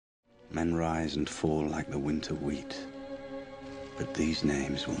Men rise and fall like the winter wheat, but these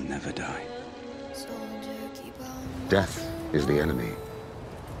names will never die. Death is the enemy.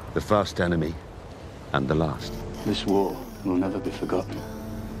 The first enemy, and the last. This war will never be forgotten,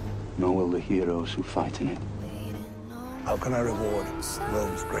 nor will the heroes who fight in it. How can I reward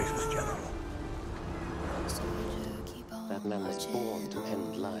Rome's greatest general? That man was born to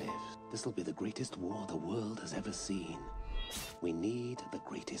end life. This will be the greatest war the world has ever seen. We need the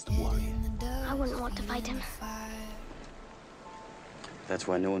greatest warrior. I wouldn't want to fight him. That's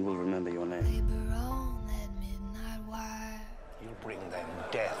why no one will remember your name. You bring them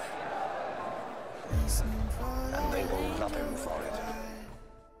death, and they will love him for it.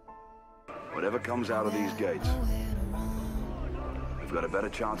 Whatever comes out of these gates, we've got a better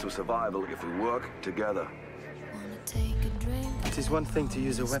chance of survival if we work together. It is one thing to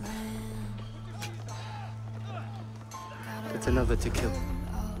use a weapon. It's another to kill.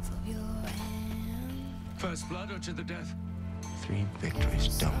 First blood or to the death? 3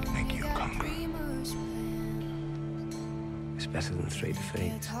 victories don't make you conquer. It's better than 3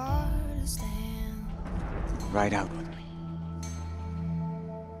 defeats. Ride out with me.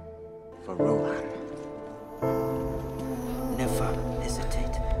 For Rohan. Never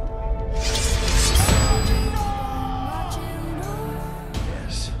hesitate.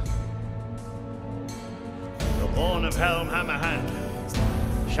 Yes. The horn of Helm Hammerhand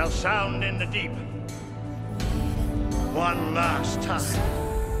shall sound in the deep. One last time.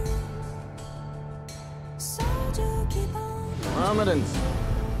 Mohammedans,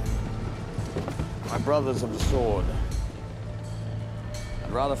 my brothers of the sword.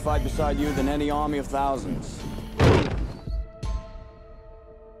 I'd rather fight beside you than any army of thousands.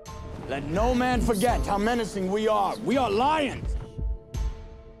 Let no man forget how menacing we are. We are lions!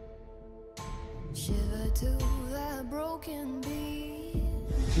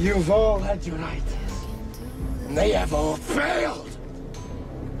 You've all had your ideas, and they have all failed.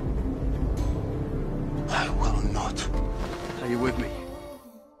 I will not. Are you with me?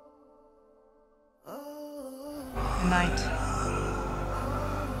 The night.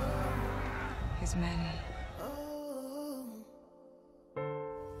 His men.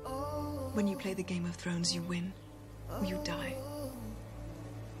 When you play the Game of Thrones, you win or you die.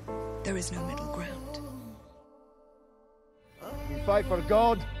 There is no middle ground. You fight for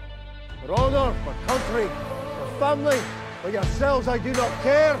God, for honor, for country, for family, for yourselves. I do not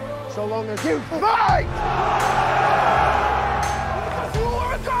care, so long as you fight!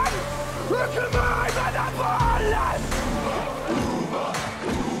 Look at me!